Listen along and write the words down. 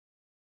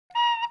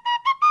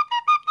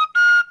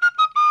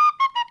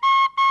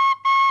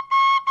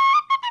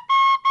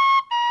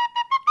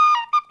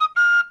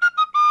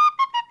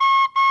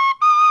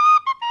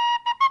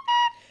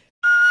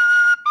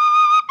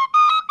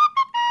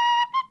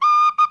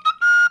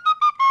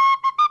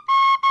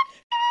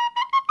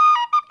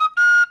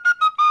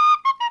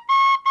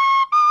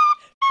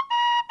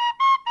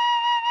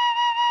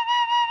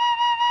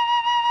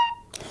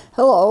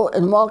Hello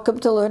and welcome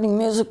to Learning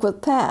Music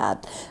with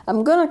Pat.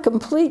 I'm going to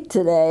complete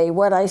today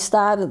what I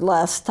started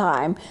last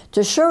time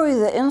to show you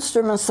the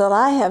instruments that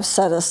I have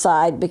set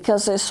aside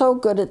because they're so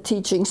good at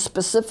teaching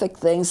specific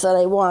things that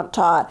I want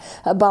taught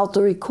about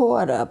the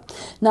recorder.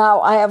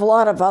 Now I have a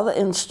lot of other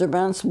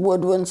instruments,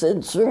 woodwinds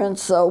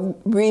instruments,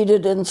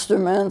 reeded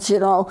instruments,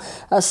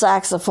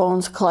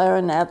 saxophones,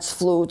 clarinets,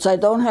 flutes. I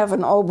don't have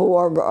an oboe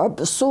or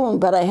bassoon,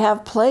 but I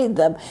have played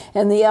them,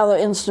 and the other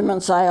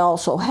instruments I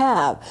also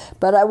have.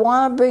 But I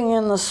want to bring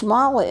in the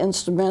smaller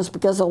instruments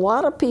because a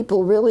lot of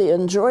people really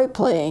enjoy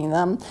playing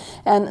them.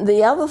 And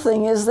the other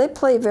thing is they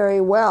play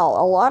very well.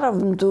 A lot of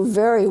them do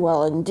very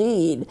well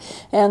indeed.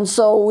 And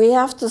so we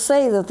have to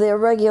say that they're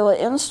regular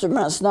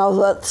instruments. Now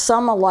that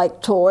some are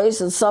like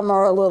toys and some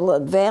are a little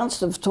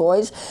advanced of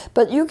toys,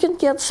 but you can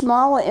get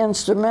smaller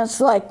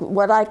instruments like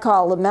what I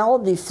call the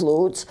melody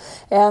flutes,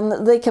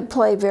 and they can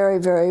play very,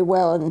 very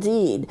well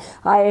indeed.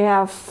 I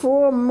have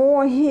 4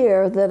 more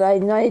here that I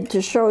need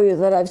to show you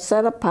that I've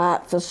set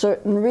apart for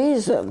certain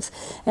reasons,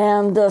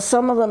 and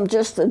some of them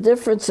just a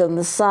difference in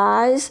the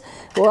size.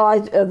 Well,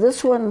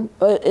 this one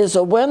is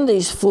a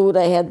Wendy's flute.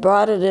 I had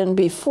brought it in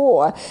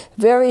before,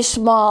 very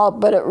small,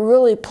 but it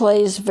really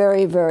plays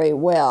very, very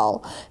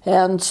well.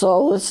 And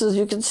so this is,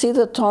 you can see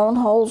the tone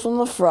holes in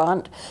the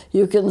front,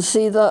 you can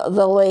see the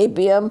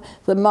labium,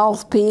 the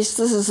mouthpiece.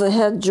 This is the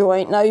head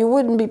joint. Now you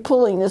wouldn't be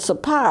pulling this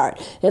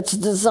apart. It's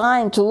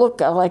designed to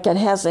look like it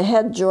has a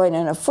head joint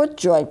and a foot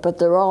joint, but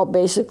they're all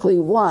basically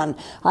one.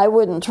 I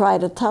wouldn't try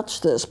to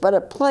touch this, but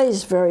it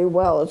plays very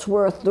well. It's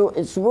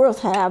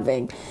worth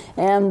having.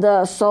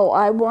 And so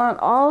I want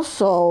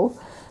also,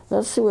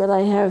 let's see what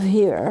I have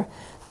here.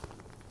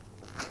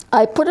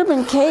 I put them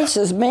in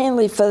cases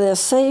mainly for their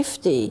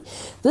safety.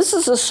 This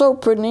is a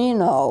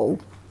sopranino,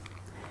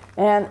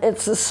 and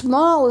it's the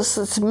smallest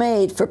that's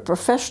made for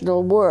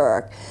professional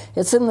work.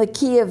 It's in the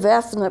key of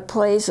F, and it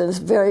plays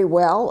very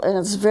well, and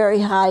it's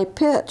very high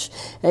pitched.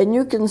 And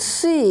you can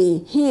see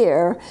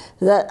here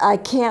that I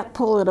can't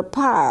pull it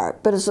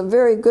apart, but it's a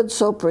very good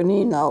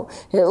sopranino.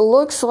 It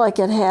looks like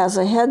it has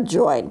a head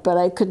joint, but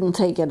I couldn't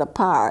take it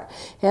apart.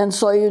 And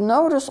so you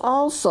notice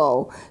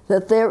also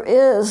that there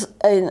is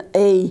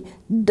a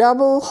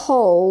double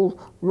hole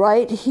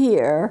right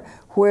here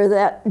where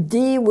that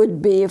D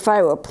would be if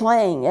I were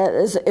playing it,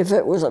 as if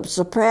it was a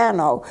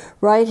soprano,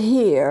 right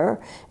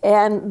here.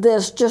 And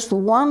there's just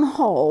one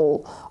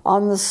hole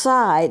on the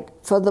side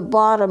for the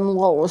bottom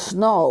lowest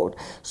note.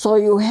 So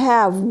you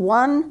have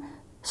one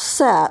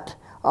set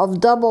of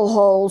double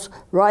holes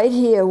right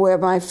here where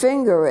my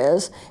finger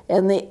is,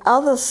 and the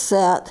other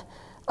set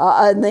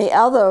and the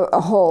other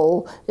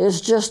hole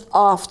is just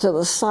off to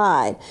the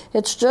side.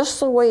 It's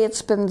just the way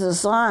it's been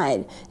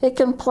designed. It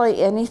can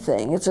play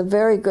anything. It's a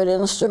very good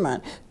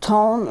instrument.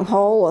 Tone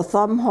hole, a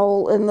thumb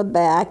hole in the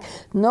back.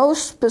 No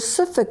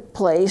specific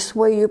place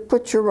where you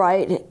put your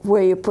right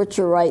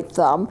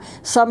thumb.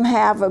 Some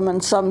have them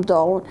and some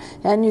don't,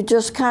 and you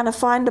just kind of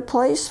find a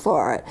place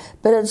for it.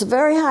 But it's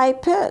very high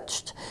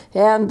pitched,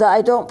 and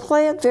I don't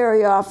play it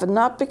very often,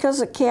 not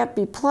because it can't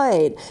be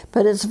played,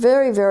 but it's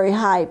very, very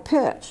high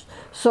pitched.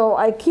 So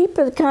I keep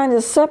it kind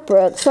of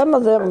separate. Some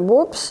of them,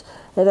 whoops,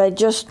 and I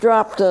just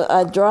dropped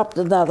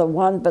another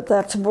one, but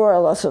that's more or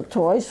less a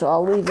toy, so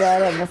I'll leave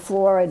that on the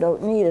floor. I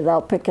don't need it.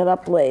 I'll pick it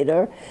up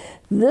later.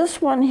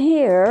 This one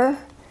here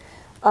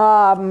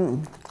that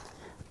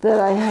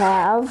I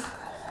have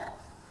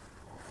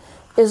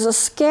is a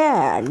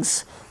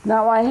Skaggs.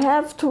 Now I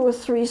have 2 or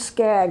 3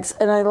 Skaggs,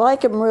 and I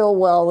like them real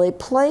well. They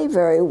play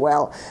very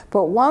well.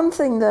 But one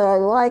thing that I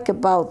like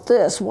about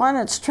this, one,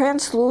 it's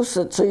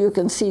translucent so you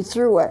can see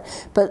through it.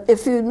 But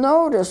if you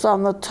notice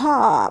on the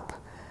top,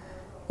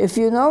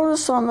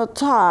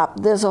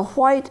 there's a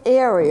white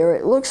area.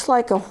 It looks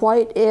like a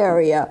white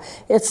area.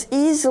 It's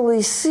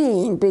easily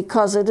seen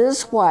because it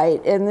is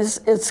white, and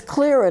it's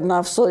clear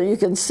enough so you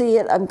can see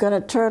it. I'm going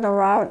to turn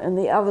around in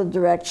the other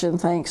direction.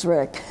 Thanks,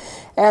 Rick.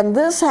 And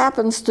this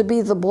happens to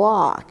be the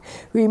block.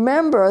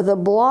 Remember, the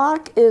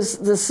block is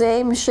the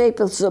same shape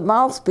as the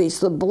mouthpiece.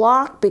 The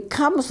block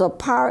becomes a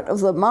part of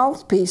the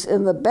mouthpiece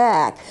in the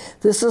back.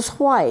 This is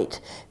white,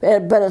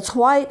 but it's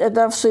white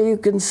enough so you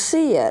can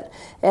see it.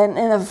 And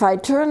if I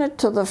turn it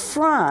to the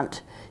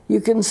front, you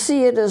can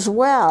see it as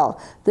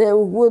well. There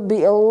would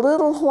be a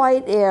little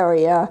white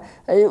area.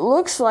 It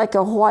looks like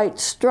a white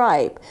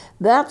stripe.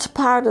 That's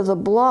part of the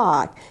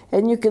block.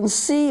 And you can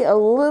see a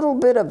little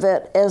bit of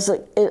it as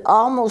it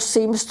almost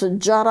seems to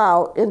jut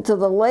out into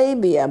the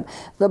labium.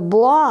 The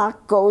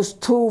block goes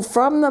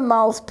from the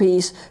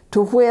mouthpiece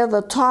to where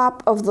the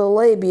top of the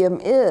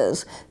labium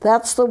is.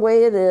 That's the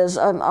way it is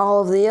on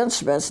all of the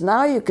instruments.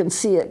 Now you can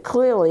see it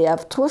clearly.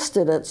 I've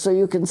twisted it so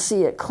you can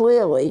see it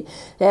clearly,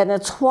 and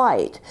it's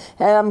white.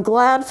 And I'm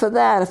glad for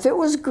that. If it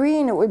was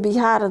green, it would be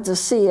harder to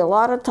see. A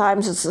lot of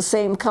times it's the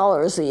same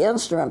color as the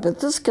instrument,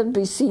 but this can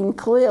be seen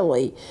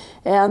clearly.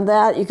 And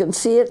that you can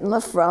see it in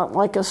the front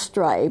like a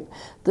stripe.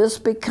 This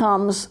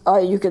becomes,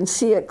 you can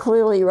see it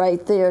clearly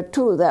right there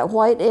too. That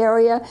white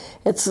area,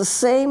 it's the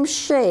same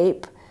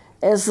shape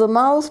as the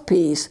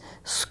mouthpiece,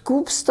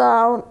 scoops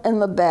down in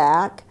the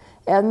back,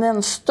 and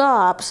then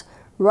stops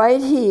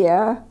right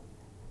here,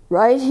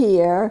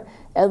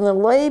 and the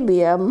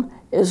labium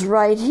is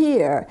right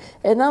here.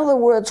 In other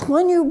words,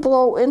 when you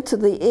blow into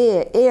the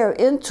air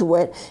into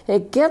it,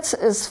 it gets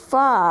as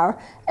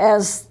far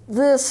as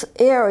this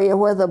area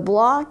where the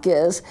block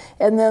is,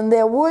 and then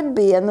there would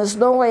be, and there's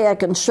no way I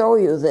can show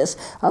you this,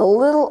 a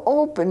little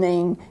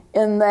opening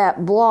in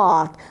that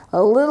block,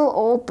 a little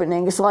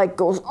opening. It's like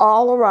goes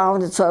all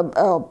around. It's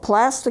a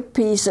plastic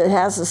piece. It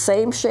has the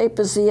same shape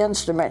as the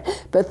instrument,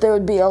 but there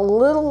would be a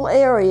little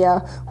area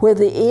where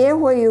the air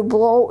where you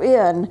blow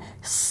in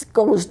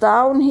goes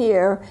down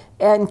here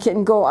and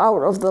can go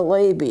out of the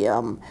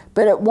labium,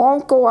 but it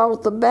won't go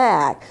out the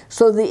back.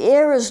 So the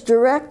air is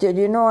directed,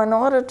 you know, in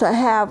order to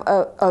have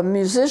a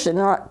musician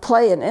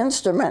play an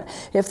instrument,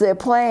 if they're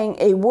playing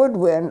a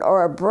woodwind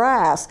or a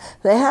brass,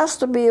 there has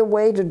to be a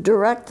way to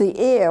direct the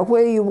air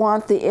where you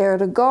want the air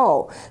to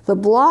go. The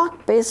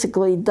block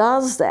basically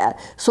does that,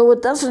 so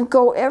it doesn't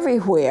go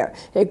everywhere.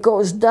 It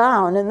goes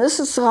down, and this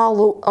is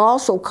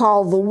also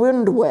called the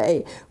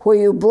windway, where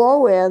you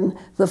blow in,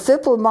 the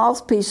fipple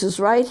mouthpiece is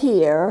right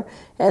here,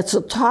 it's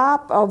the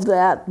top of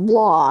that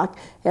block,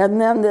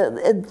 and then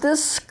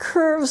this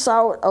curves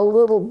out a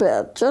little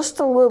bit,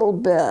 just a little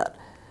bit,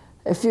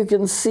 if you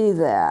can see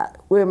that,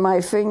 where my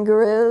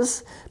finger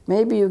is.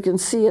 Maybe you can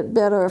see it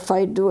better if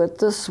I do it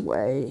this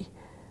way.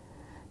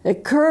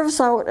 It curves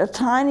out a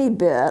tiny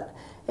bit,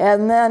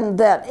 and then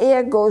that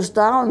air goes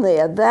down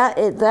there.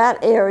 That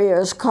area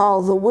is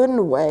called the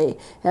windway,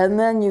 and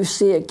then you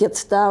see it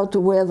gets down to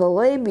where the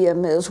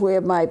labium is,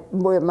 where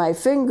my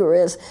finger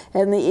is,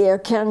 and the air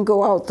can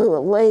go out through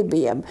the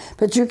labium.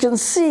 But you can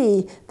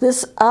see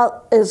this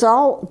is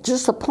all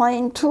just a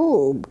plain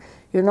tube.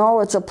 You know,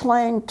 it's a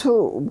plain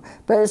tube,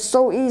 but it's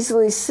so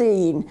easily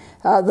seen.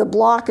 The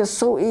block is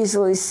so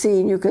easily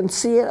seen. You can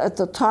see it at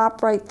the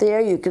top right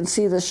there. You can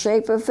see the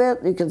shape of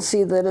it. You can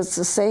see that it's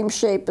the same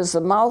shape as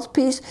the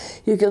mouthpiece.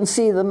 You can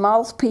see the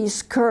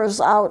mouthpiece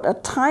curves out a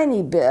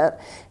tiny bit,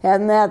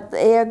 and that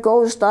air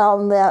goes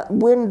down that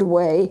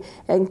windway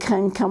and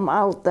can come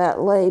out that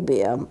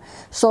labium.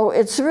 So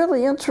it's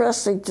really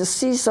interesting to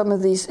see some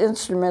of these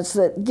instruments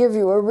that give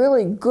you a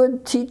really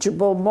good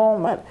teachable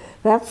moment.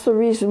 That's the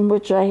reason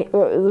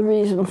the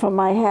reason for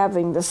my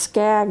having the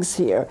Skags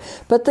here.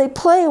 But they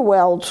play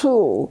well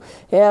too,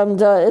 and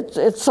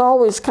it's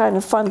always kind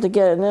of fun to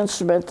get an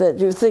instrument that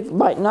you think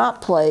might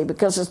not play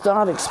because it's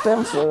not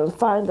expensive, and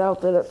find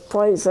out that it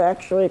plays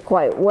actually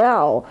quite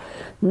well.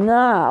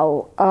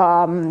 Now,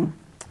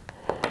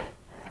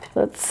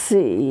 let's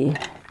see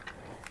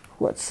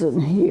what's in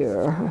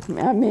here.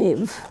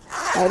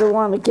 I don't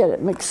want to get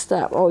it mixed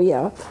up. Oh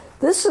yeah,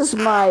 this is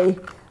my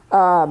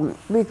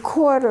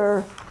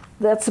recorder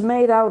that's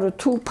made out of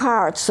two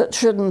parts that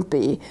shouldn't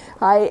be.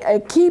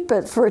 I keep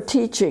it for a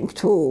teaching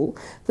tool.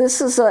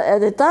 This is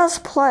and it does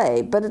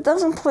play, but it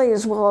doesn't play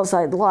as well as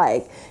I'd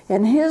like.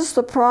 And here's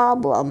the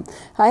problem.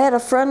 I had a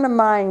friend of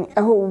mine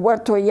who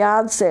went to a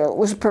yard sale. It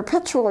was a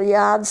perpetual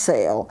yard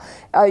sale.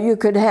 You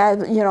could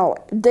have, you know,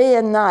 day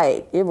and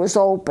night it was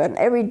open.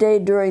 Every day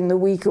during the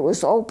week it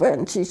was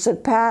open. She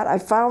said, Pat, I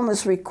found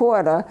this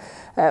recorder.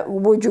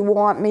 Would you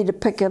want me to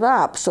pick it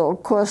up? So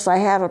of course I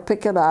had to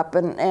pick it up,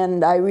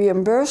 and I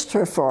reimbursed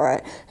her for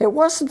it. It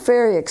wasn't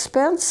very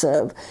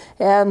expensive,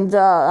 and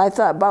I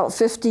thought about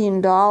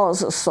 $15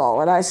 or so.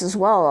 And I says,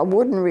 well, a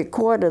wooden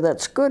recorder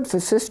that's good for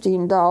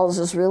 $15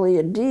 is really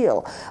a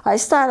deal. I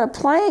started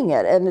playing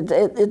it, and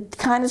it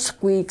kind of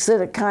squeaks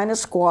and it kind of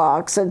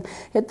squawks, and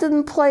it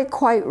didn't play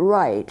quite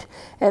right,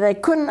 and I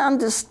couldn't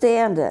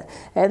understand it.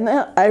 And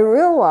then I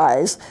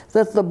realized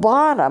that the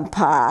bottom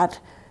part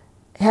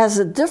has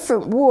a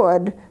different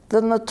wood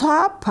than the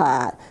top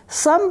part.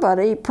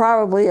 Somebody,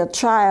 probably a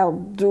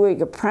child doing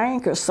a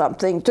prank or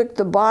something, took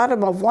the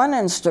bottom of one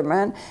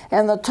instrument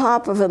and the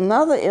top of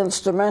another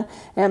instrument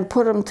and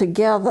put them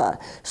together.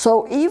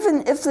 So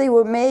even if they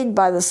were made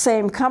by the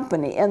same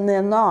company, and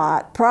they're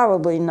not,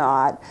 probably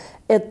not,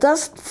 it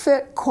doesn't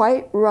fit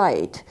quite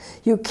right.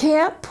 You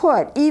can't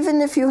put,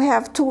 even if you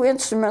have two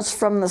instruments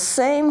from the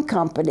same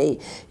company,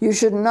 you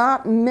should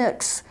not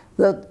mix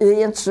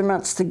the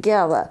instruments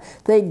together.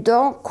 They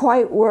don't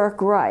quite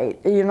work right.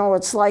 You know,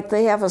 it's like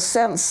they have a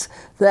sense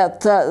that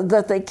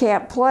that they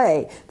can't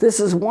play. This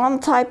is one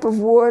type of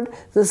wood,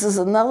 this is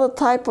another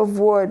type of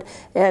wood,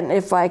 and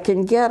if I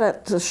can get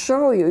it to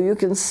show you, you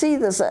can see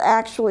there's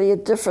actually a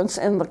difference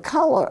in the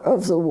color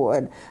of the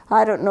wood.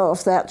 I don't know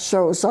if that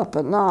shows up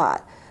or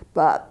not,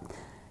 but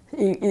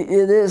it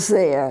is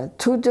there,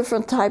 two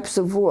different types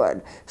of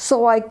wood.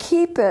 So I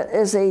keep it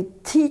as a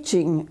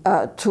teaching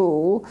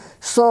tool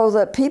so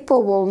that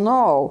people will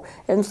know.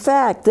 In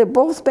fact, they're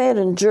both made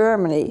in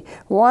Germany.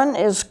 One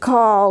is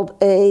called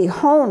a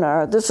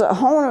Hohner.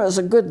 Hohner is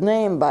a good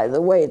name, by the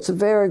way. It's a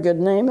very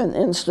good name in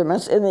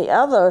instruments. And the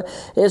other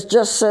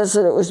just says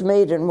that it was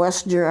made in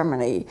West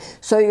Germany.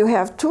 So you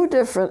have two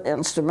different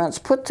instruments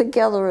put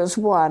together as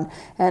one,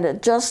 and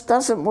it just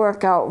doesn't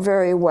work out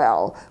very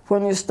well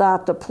when you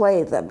start to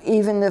play them.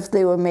 even if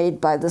they were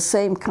made by the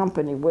same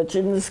company, which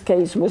in this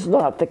case was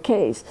not the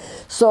case.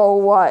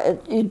 So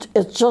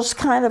it's just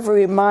kind of a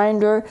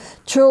reminder.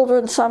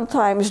 Children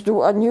sometimes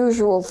do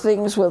unusual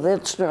things with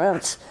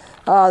instruments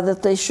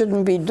that they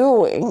shouldn't be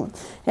doing,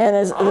 and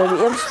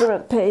the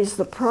instrument pays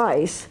the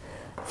price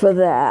for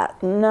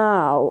that.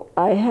 Now,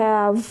 I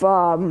have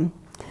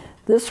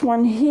this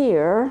one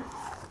here.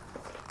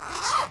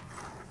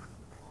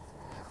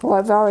 Oh,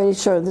 I've already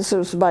shown this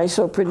is my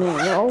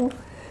sopranino.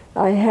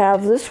 I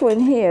have this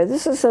one here.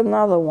 This is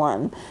another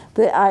one.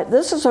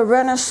 This is a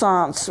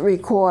Renaissance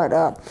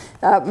recorder,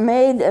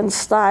 made and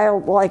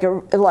styled like a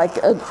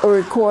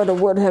recorder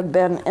would have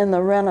been in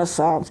the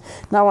Renaissance.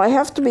 Now, I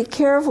have to be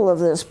careful of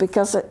this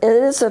because it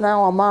is an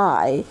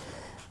LMI,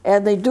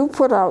 and they do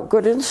put out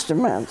good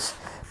instruments.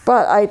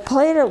 But I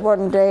played it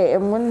one day,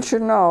 and wouldn't you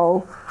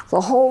know,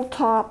 the whole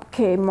top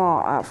came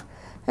off.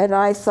 And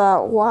I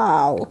thought,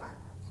 wow.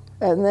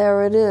 And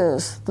there it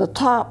is. The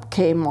top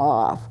came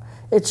off.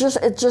 It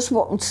just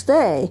won't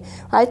stay.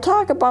 I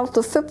talk about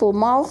the Fipple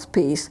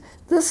mouthpiece.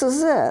 This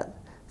is it.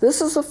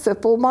 This is a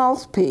Fipple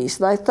mouthpiece.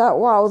 And I thought,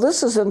 wow,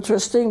 this is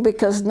interesting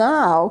because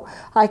now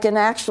I can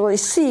actually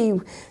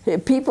see,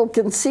 people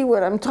can see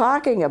what I'm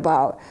talking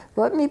about.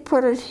 Let me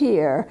put it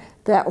here.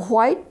 That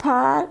white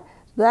part,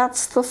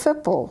 that's the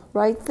Fipple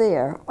right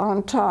there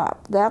on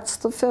top. That's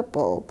the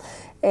Fipple.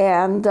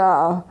 And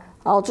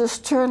I'll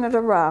just turn it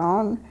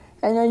around.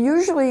 And then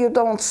usually you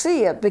don't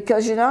see it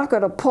because you're not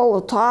going to pull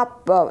the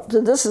top.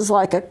 This is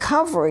like a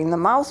covering. The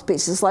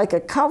mouthpiece is like a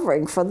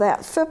covering for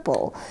that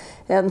Fipple.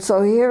 And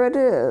so here it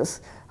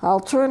is. I'll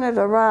turn it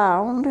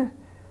around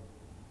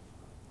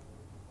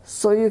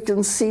so you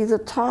can see the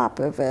top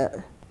of it.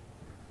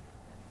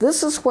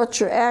 This is what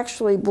you're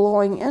actually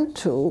blowing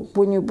into.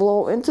 When you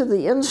blow into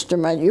the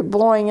instrument, you're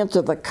blowing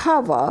into the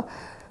cover.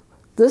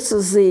 This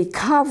is the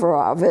cover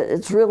of it.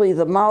 It's really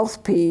the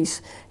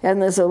mouthpiece,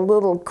 and there's a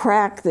little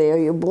crack there.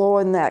 You blow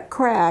in that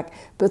crack,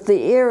 but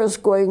the air is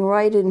going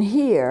right in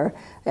here,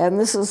 and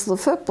this is the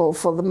Fipple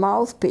for the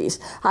mouthpiece.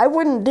 I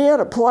wouldn't dare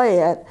to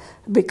play it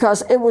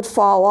because it would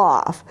fall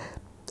off.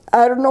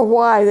 I don't know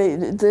why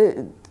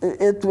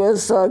it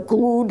was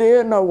glued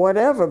in or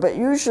whatever, but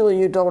usually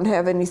you don't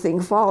have anything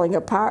falling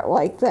apart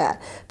like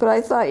that. But I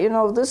thought, you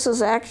know, this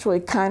is actually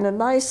kind of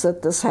nice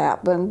that this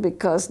happened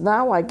because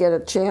now I get a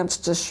chance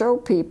to show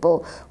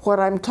people what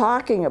I'm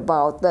talking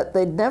about that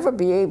they'd never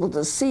be able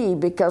to see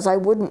because I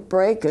wouldn't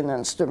break an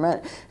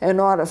instrument in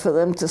order for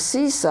them to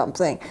see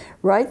something.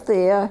 Right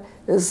there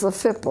is the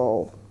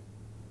Fipple.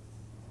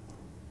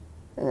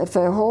 And if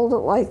I hold it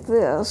like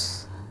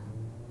this,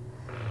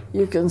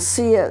 you can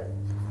see it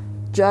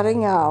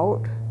jutting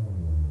out,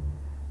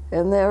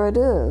 and there it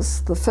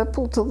is, the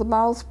Fipple to the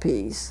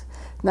mouthpiece.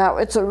 Now,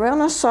 it's a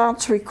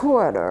Renaissance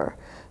recorder,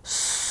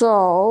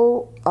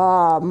 so,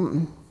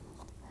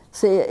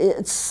 see,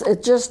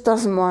 it just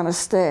doesn't want to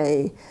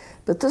stay.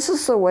 But this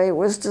is the way it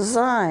was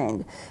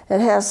designed. It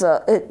has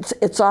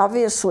it's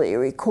obviously a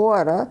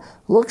recorder,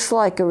 looks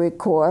like a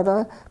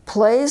recorder,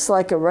 plays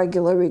like a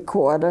regular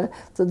recorder.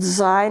 The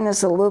design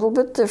is a little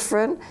bit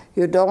different.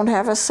 You don't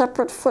have a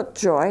separate foot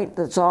joint.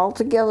 It's all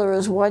together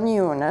as one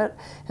unit.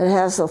 It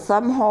has a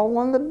thumb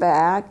hole in the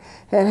back.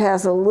 It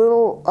has a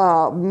little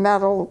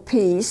metal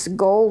piece,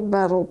 gold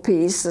metal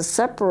piece that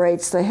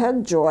separates the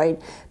head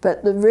joint.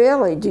 But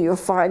rarely do you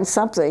find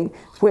something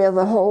where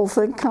the whole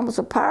thing comes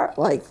apart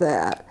like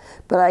that.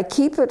 But I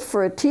keep it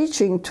for a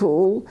teaching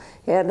tool,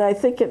 and I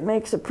think it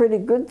makes a pretty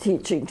good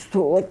teaching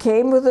tool. It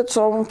came with its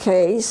own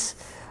case,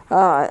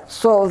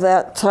 so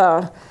that,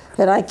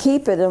 and I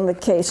keep it in the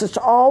case. It's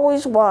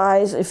always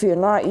wise, if you're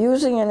not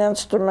using an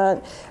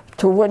instrument,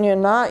 to when you're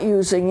not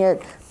using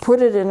it,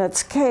 put it in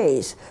its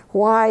case.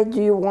 Why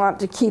do you want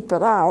to keep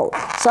it out?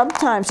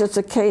 Sometimes it's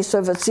a case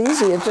of it's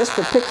easier just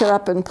to pick it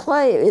up and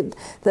play it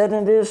than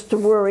it is to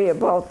worry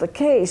about the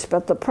case.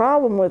 But the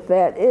problem with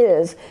that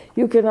is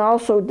you can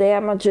also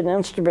damage an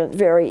instrument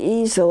very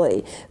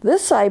easily.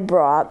 This I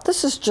brought,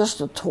 this is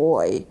just a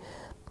toy.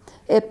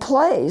 It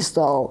plays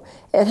though.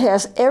 It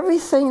has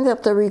everything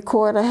that the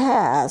recorder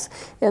has.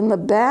 In the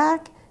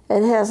back,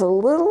 it has a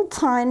little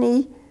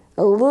tiny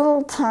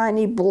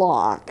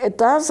block. It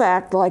does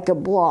act like a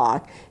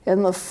block.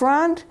 In the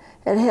front,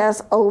 it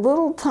has a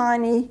little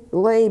tiny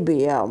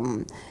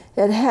labium.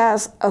 It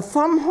has a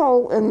thumb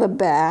hole in the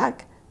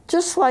back,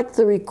 just like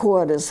the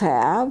recorders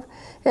have.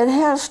 It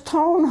has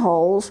tone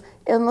holes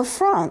in the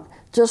front,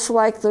 just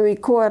like the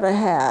recorder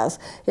has.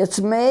 It's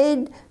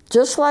made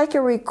just like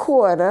a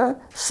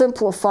recorder,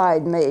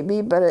 simplified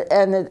maybe, but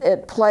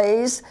it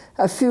plays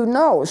a few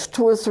notes,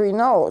 2 or 3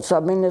 notes.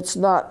 I mean, it's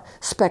not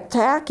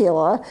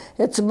spectacular.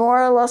 It's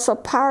more or less a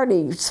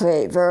party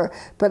saver,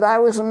 but I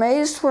was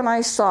amazed when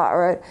I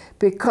saw it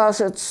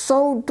because it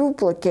so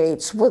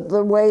duplicates with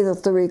the way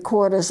that the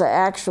recorders are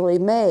actually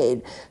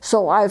made.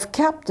 So I've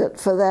kept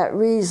it for that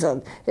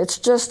reason. It's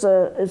just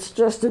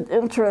an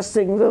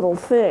interesting little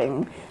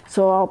thing.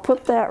 So I'll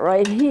put that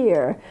right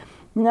here.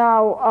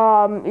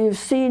 Now, you've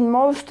seen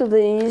most of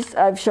these.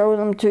 I've shown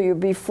them to you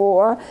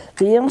before.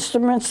 The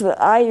instruments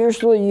that I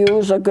usually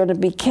use are going to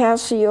be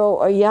Casio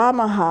or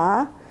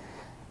Yamaha.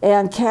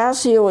 And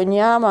Casio and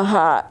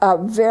Yamaha are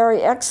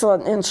very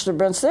excellent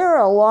instruments. There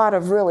are a lot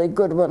of really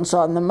good ones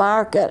on the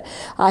market.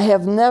 I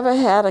have never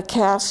had a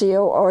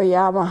Casio or a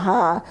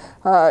Yamaha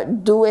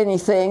do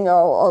anything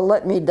or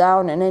let me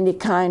down in any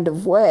kind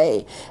of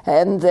way.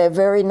 And they're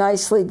very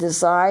nicely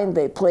designed.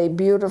 They play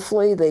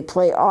beautifully. They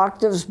play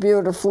octaves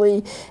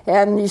beautifully.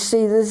 And you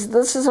see,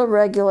 this is a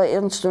regular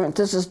instrument.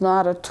 This is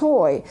not a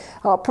toy.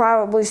 I'll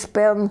probably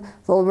spend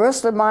the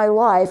rest of my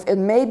life,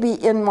 and maybe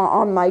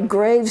on my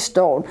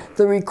gravestone,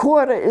 the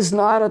recorder is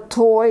not a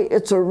toy,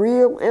 it's a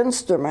real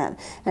instrument.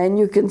 And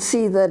you can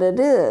see that it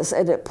is,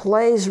 and it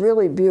plays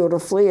really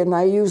beautifully, and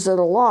I use it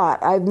a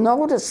lot. I've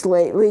noticed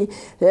lately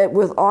that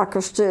with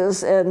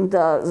orchestras and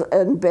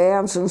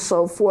bands and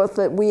so forth,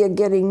 that we are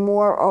getting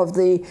more of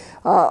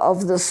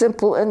the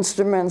simple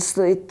instruments,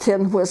 the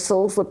tin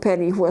whistles, the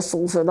penny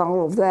whistles, and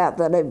all of that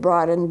I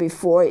brought in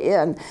before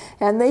in.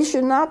 And they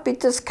should not be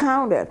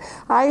discounted.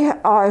 I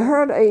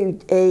heard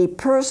a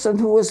person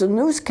who was a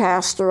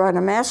newscaster on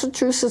a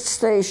Massachusetts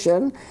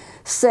station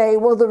say,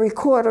 well, the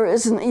recorder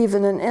isn't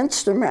even an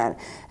instrument.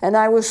 And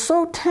I was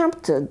so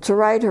tempted to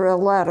write her a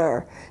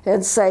letter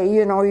and say,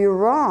 you know, you're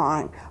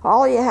wrong.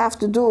 All you have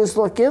to do is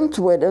look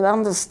into it and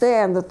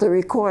understand that the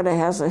recorder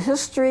has a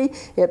history.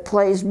 It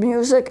plays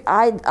music.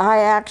 I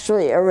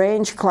actually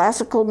arrange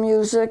classical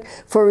music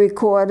for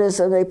recorders,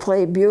 and they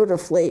play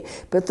beautifully.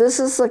 But this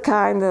is the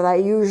kind that I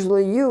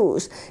usually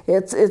use.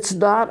 It's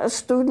not a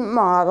student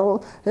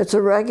model. It's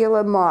a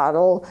regular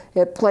model.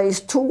 It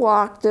plays 2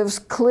 octaves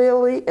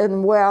clearly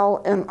and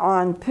well and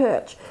on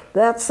pitch.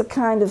 That's the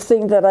kind of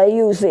thing that I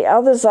use. The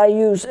others I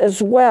use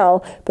as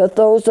well, but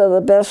those are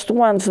the best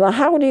ones. Now,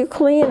 how do you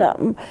clean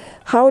them?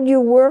 How do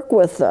you work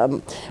with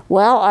them?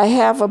 Well, I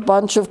have a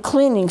bunch of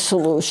cleaning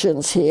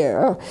solutions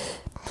here.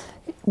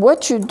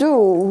 What you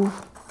do,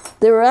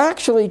 there are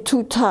actually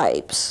 2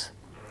 types.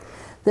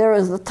 There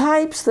are the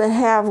types that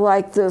have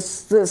like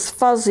this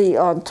fuzzy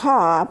on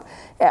top,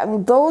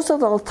 and those are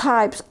the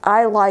types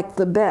I like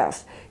the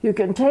best. You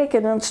can take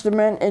an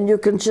instrument and you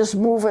can just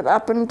move it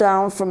up and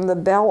down from the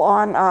bell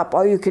on up,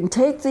 or you can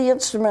take the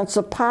instruments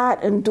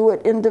apart and do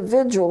it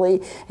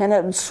individually, and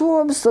it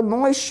absorbs the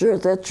moisture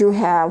that you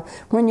have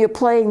when you're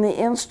playing the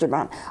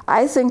instrument.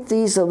 I think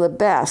these are the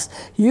best.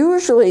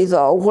 Usually,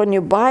 though, when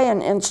you buy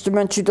an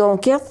instrument, you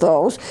don't get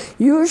those.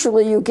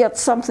 Usually you get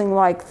something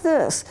like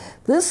this.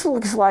 This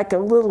looks like a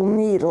little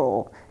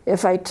needle.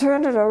 If I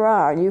turn it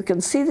around, you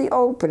can see the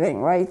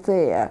opening right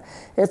there.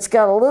 It's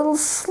got a little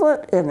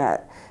slit in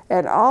it.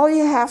 And all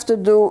you have to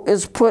do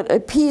is put a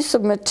piece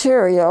of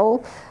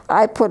material.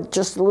 I put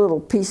just a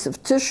little piece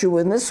of tissue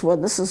in this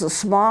one. This is a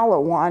smaller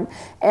one.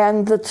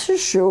 And the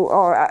tissue,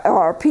 or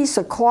a piece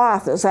of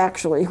cloth, is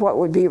actually what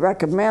would be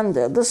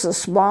recommended. This is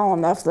small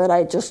enough that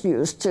I just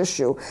use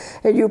tissue.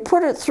 And you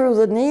put it through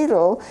the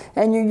needle,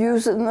 and you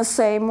use it in the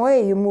same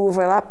way. You move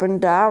it up and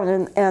down,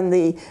 and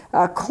the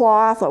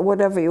cloth or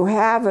whatever you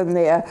have in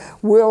there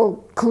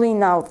will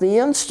clean out the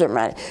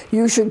instrument.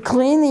 You should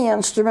clean the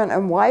instrument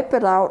and wipe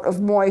it out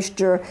of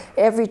moisture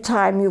every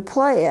time you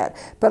play it.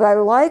 But I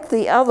like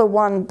the other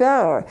one better.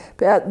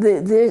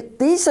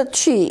 These are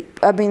cheap.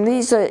 I mean,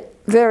 these are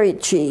very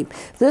cheap.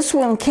 This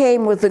one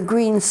came with the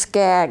green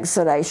skags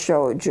that I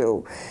showed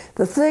you.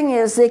 The thing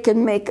is, they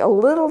can make a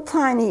little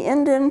tiny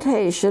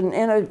indentation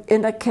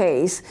in a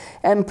case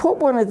and put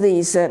one of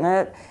these in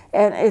it,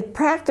 and it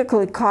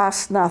practically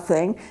costs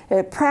nothing.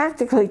 It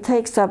practically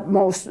takes up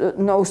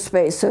no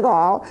space at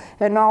all,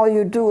 and all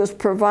you do is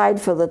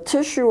provide for the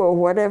tissue or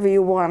whatever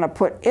you want to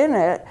put in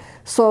it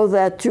so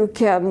that you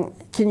can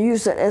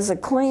use it as a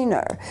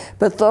cleaner.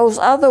 But those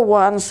other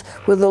ones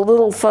with the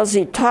little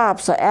fuzzy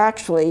tops are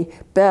actually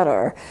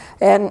better.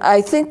 And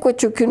I think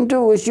what you can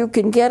do is you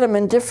can get them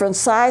in different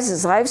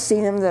sizes. I've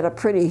seen them that are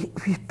pretty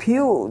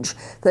huge,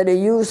 that are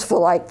used for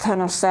like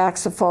tenor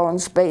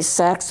saxophones, bass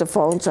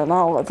saxophones, and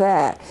all of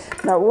that.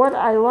 Now, what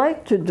I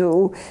like to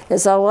do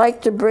is I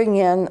like to bring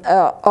in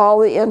all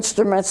the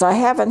instruments. I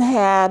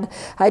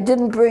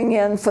didn't bring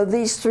in, for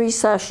these 3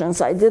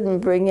 sessions, I didn't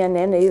bring in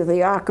any of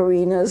the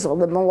ocarinas or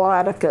the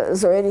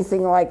melodicas or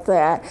anything like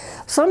that.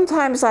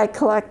 Sometimes I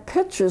collect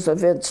pictures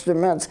of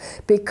instruments,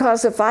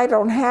 because if I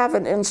don't have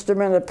an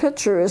instrument, a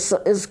picture is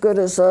as good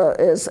as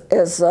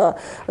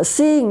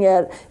seeing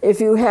it if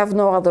you have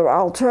no other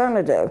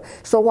alternative.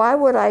 So why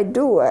would I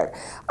do it?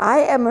 I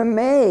am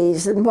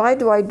amazed, and why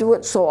do I do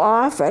it so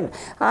often?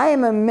 I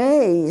am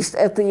amazed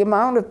at the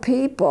amount of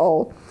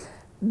people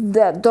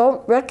that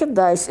don't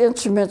recognize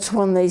instruments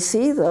when they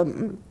see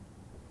them.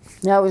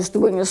 Now, I was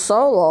doing a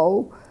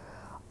solo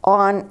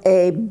on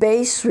a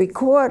bass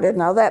recorder.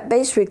 Now, that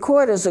bass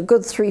recorder is a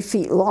good 3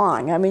 feet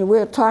long. I mean,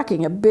 we're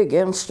talking a big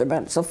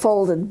instrument. It's a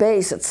folded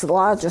bass. It's the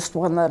largest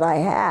one that I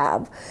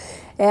have.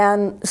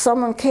 And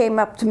someone came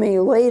up to me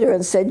later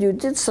and said, "You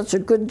did such a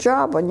good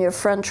job on your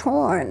French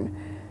horn."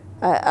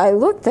 I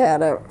looked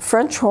at a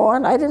French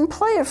horn. I didn't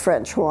play a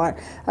French horn.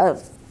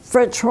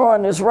 French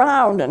horn is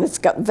round and it's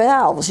got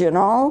valves, you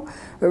know.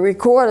 The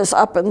recorder's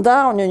up and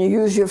down and you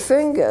use your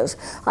fingers.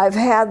 I've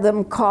had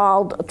them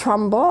called a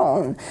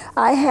trombone.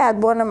 I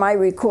had one of my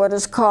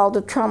recorders called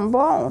a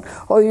trombone.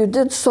 Oh, you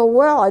did so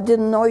well, I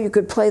didn't know you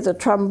could play the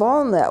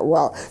trombone that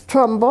well.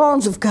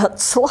 Trombones have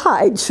got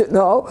slides, you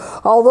know,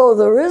 although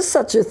there is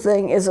such a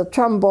thing as a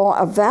trombone,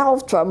 a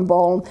valve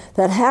trombone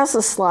that has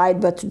a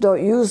slide, but you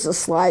don't use the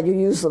slide, you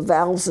use the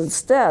valves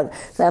instead.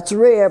 That's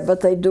rare,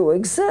 but they do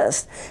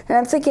exist. And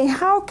I'm thinking,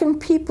 how can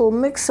people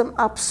mix them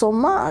up so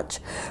much?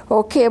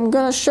 Okay, I'm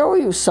going to show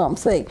you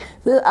something.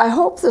 I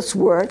hope this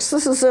works.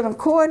 This is an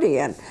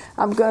accordion.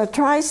 I'm going to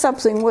try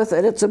something with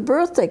it. It's a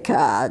birthday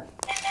card.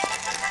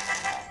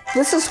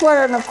 This is what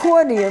an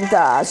accordion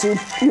does.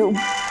 Isn't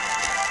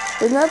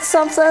that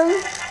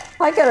something?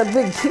 I got a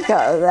big kick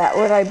out of that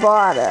when I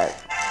bought it.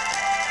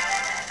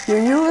 You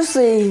use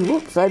the,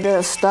 whoops, I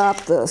better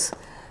stop this.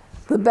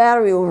 The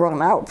battery will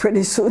run out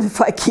pretty soon if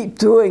I keep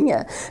doing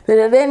it. But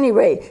at any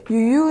rate, you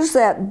use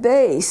that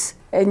bass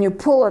and you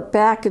pull it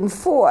back and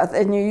forth,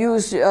 and you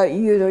use,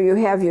 you know, you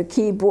have your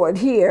keyboard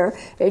here,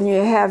 and you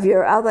have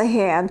your other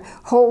hand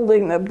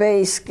holding the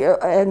bass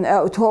and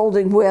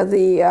holding where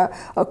the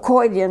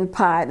accordion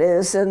part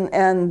is,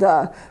 and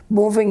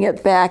moving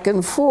it back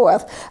and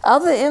forth.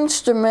 Other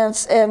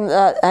instruments, and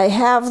I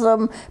have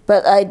them,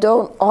 but I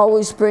don't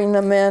always bring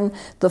them in.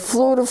 The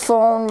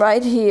flutophone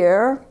right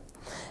here.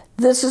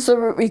 This is a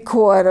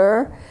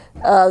recorder.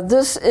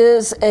 This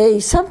is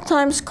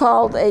sometimes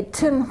called a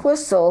tin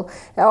whistle,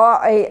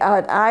 or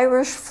an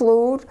Irish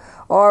flute,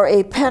 or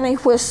a penny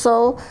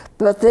whistle,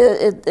 but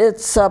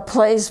it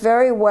plays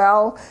very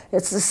well.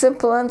 It's a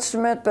simple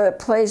instrument, but it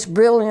plays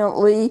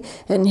brilliantly.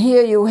 And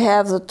here you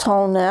have the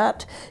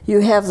tonette,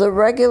 you have the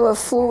regular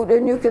flute,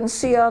 and you can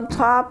see on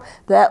top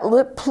that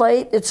lip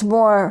plate.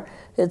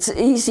 It's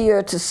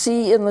easier to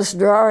see in this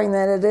drawing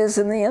than it is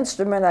in the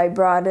instrument I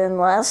brought in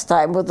last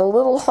time, with a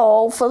little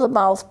hole for the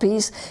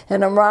mouthpiece,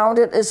 and around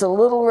it is a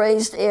little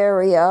raised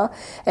area.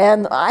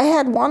 And I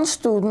had one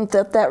student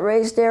that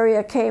raised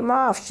area came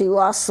off. She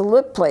lost the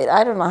lip plate.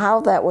 I don't know how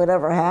that would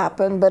ever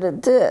happen, but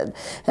it did.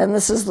 And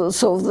this is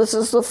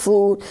the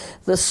flute,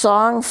 the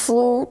song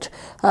flute,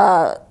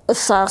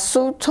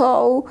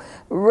 sassoto,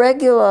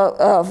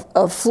 regular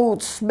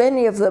flutes,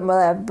 many of them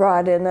I've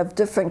brought in of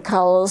different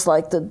colors,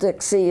 like the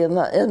Dixie and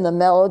the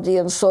melody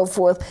and so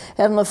forth,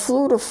 and the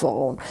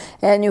flutophone.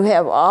 And you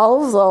have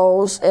all of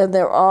those, and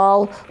they're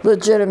all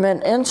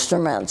legitimate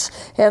instruments.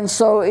 And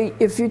so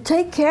if you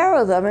take care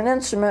of them, an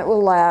instrument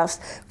will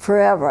last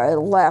forever.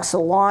 It'll last a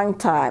long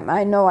time.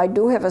 I know I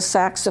do have a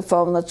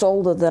saxophone that's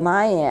older than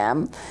I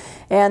am,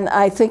 and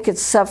I think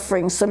it's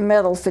suffering some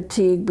metal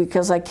fatigue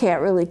because I can't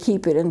really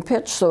keep it in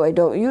pitch, so I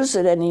don't use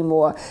it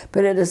anymore.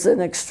 But it is an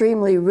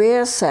extremely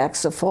rare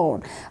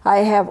saxophone.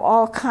 I have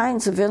all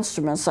kinds of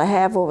instruments. I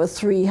have over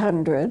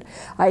 300.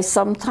 I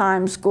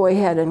sometimes go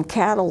ahead and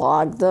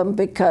catalog them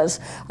because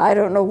I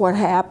don't know what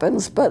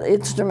happens, but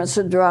instruments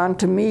are drawn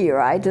to me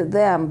or I to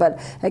them. But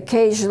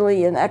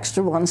occasionally an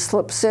extra one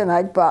slips in.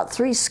 I bought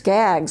 3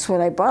 Skags. When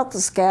I bought the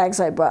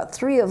Skags, I bought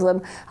 3 of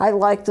them. I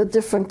like the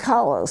different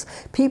colors.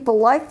 People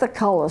like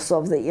the colors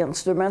of the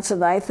instruments,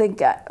 and I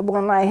think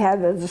when I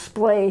had a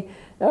display,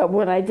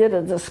 when I did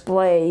a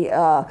display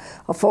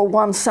for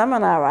one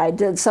seminar I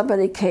did,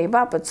 somebody came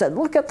up and said,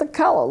 look at the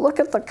color, look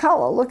at the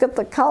color, look at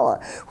the color,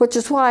 which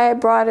is why I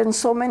brought in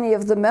so many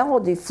of the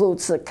melody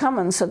flutes that come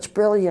in such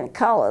brilliant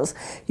colors.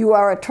 You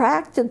are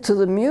attracted to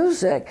the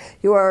music,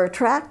 you are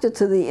attracted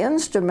to the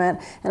instrument,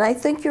 and I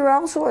think you're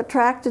also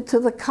attracted to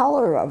the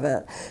color of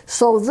it.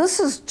 So this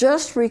is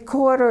just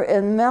recorder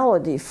and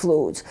melody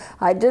flutes.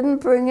 I didn't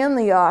bring in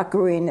the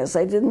ocarinas,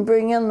 I didn't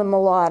bring in the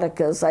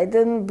melodicas, I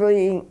didn't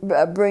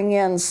bring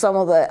in some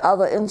of the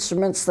other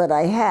instruments that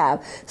I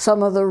have,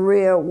 some of the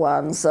rare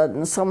ones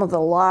and some of the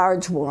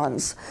large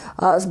ones.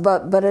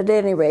 But at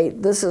any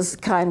rate, this is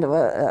kind of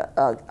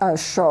a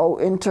show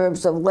in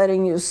terms of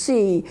letting you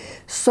see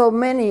so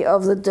many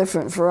of the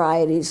different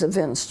varieties of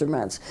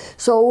instruments.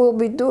 So we'll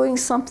be doing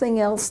something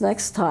else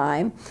next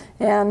time,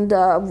 and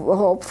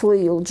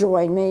hopefully you'll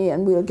join me,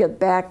 and we'll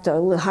get back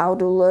to how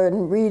to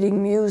learn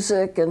reading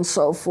music and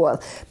so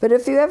forth. But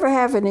if you ever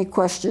have any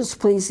questions,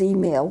 please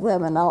email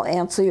them, and I'll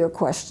answer your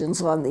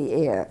questions on the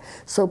air.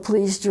 So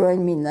please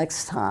join me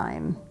next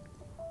time.